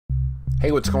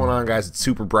Hey, what's going on, guys? It's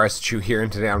Super Bryceachu here,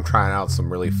 and today I'm trying out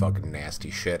some really fucking nasty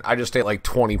shit. I just ate like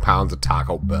 20 pounds of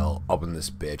Taco Bell up in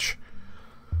this bitch.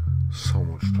 So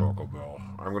much Taco Bell.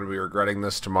 I'm gonna be regretting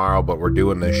this tomorrow, but we're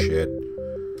doing this shit.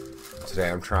 Today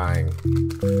I'm trying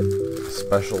a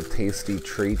special tasty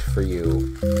treat for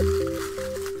you.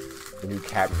 The new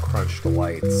Cap'n Crunch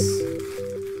Delights.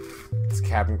 These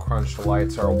Cap'n Crunch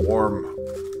Delights are a warm,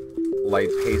 light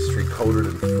pastry coated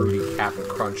in fruity Cap'n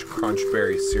Crunch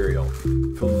Crunchberry cereal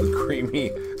filled with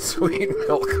creamy sweet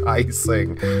milk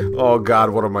icing. Oh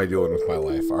god, what am I doing with my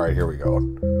life? Alright, here we go.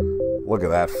 Look at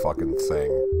that fucking thing.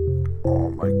 Oh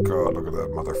my god, look at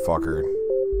that motherfucker.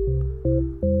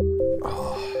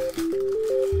 Oh.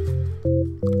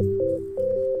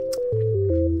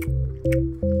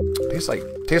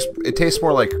 It tastes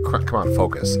more like, come on,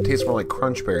 focus. It tastes more like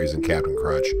Crunch Berries than Cap'n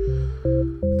Crunch.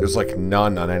 There's like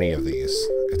none on any of these.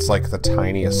 It's like the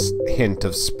tiniest hint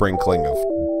of sprinkling of...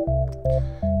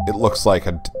 It looks like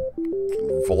a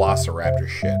Velociraptor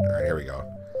shit. Alright, here we go.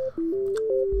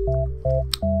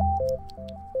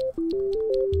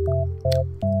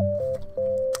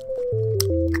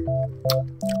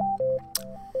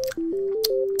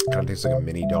 Kind of tastes like a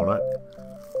mini donut.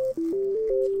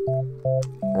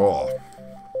 Oh.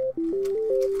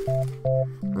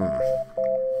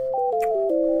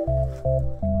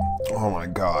 Oh my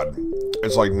god.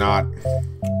 It's like not...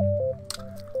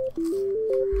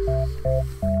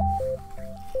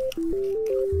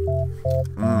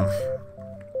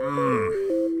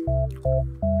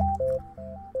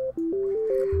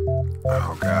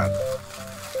 Oh god.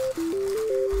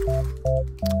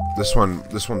 This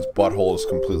one's butthole is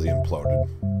completely imploded.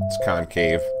 It's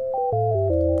concave,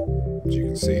 as you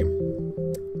can see.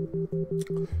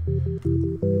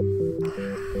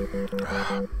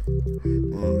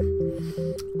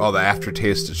 Oh, the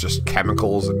aftertaste is just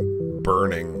chemicals and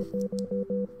burning.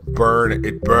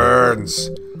 It burns.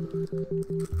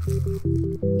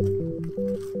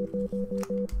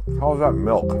 How is that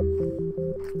milk?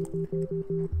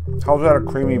 How is that a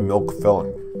creamy milk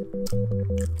filling?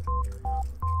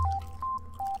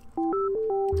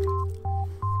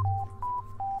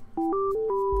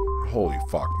 Holy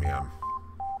fuck, man.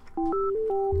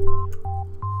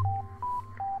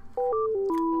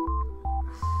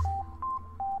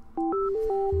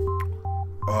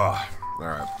 Ugh.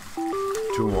 Alright.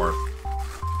 Two more.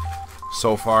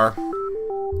 So far.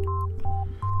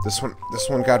 This one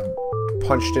got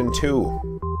punched in too.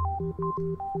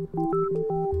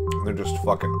 They're just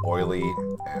fucking oily,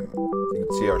 and you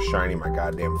can see how shiny my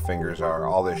goddamn fingers are.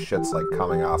 All this shit's like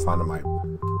coming off onto my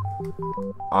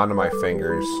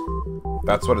fingers.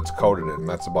 That's what it's coated in.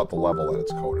 That's about the level that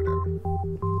it's coated in.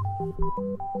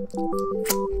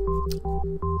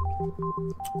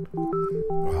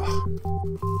 Ugh.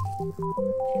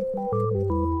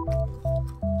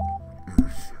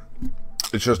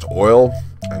 It's just oil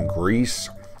and grease.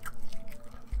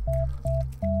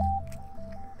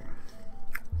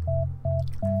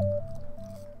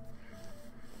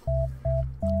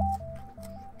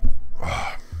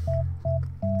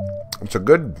 It's a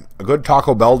good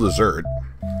Taco Bell dessert.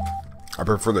 I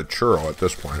prefer the churro at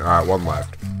this point. Alright, one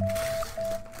left.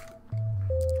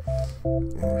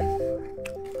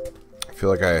 I feel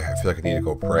like I need to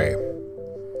go pray.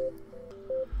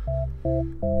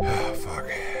 Oh, fuck.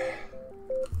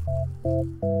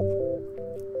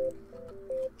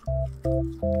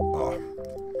 Oh.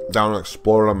 Down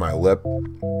exploded on my lip.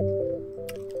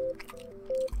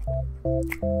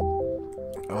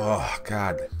 Oh,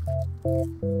 God.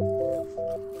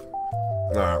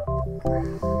 Nah.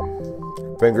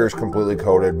 Fingers completely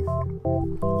coated.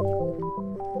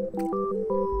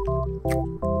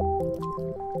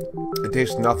 It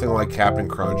tastes nothing like Cap'n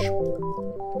Crunch.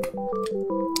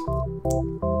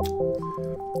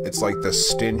 It's like the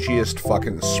stingiest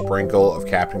fucking sprinkle of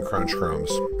Cap'n Crunch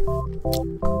crumbs.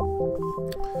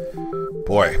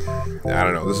 Boy, I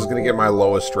don't know. This is gonna get my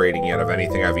lowest rating yet of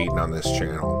anything I've eaten on this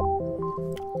channel.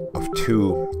 Of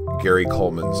 2 Gary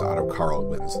Coleman's out of Carl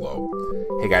Winslow.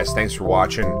 Hey guys, thanks for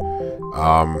watching.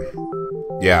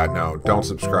 Yeah, no, don't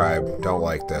subscribe. Don't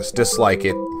like this. Dislike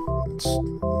it.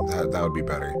 That would be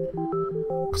better.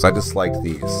 Because I disliked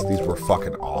these. These were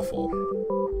fucking awful.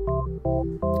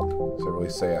 So I really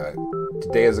say,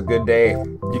 today is a good day.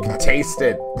 You can taste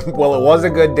it. Well, it was a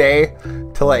good day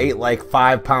till I ate like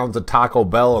 5 pounds of Taco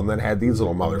Bell and then had these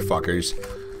little motherfuckers.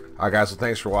 Alright guys, so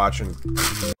thanks for watching.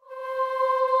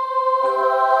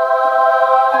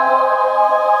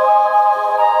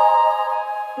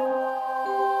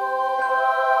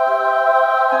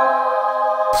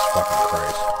 Fucking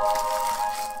Christ.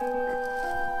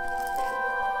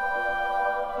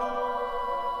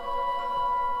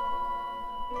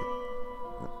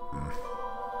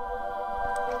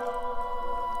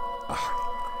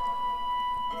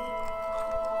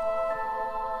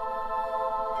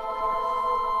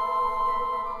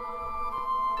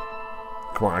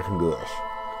 Come on, I can do this.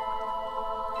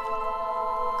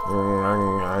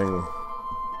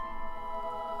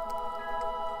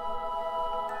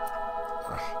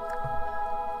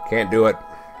 Can't do it.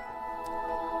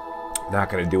 Not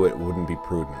gonna do it. Wouldn't be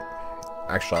prudent.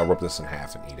 Actually, I'll rip this in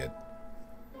half and eat it.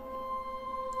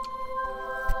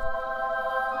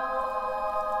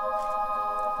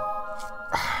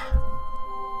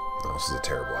 No, this is a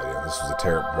terrible idea. This was a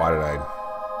terrible. Why did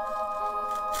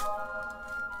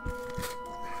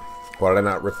I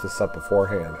not rip this up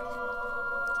beforehand?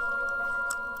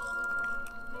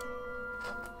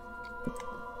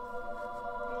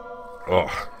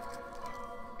 Ugh.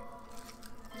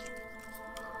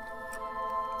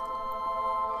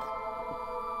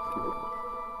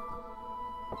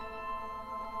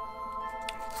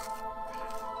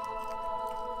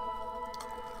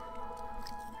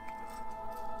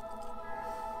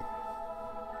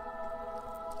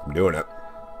 I'm doing it.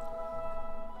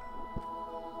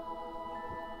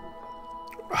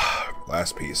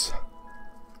 Last piece.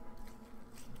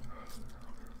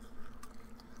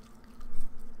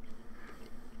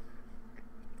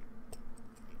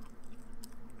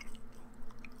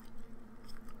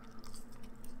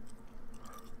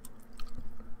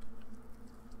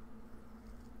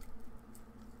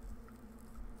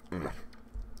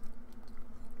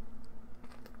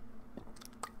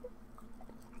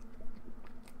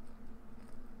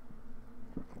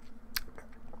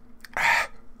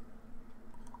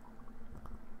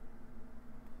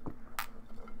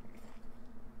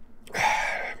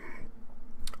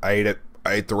 I ate it.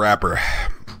 I ate the wrapper.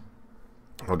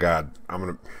 Oh god, I'm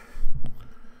gonna.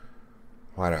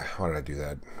 Why did I do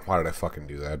that? Why did I fucking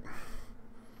do that?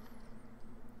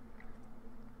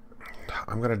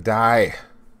 I'm gonna die.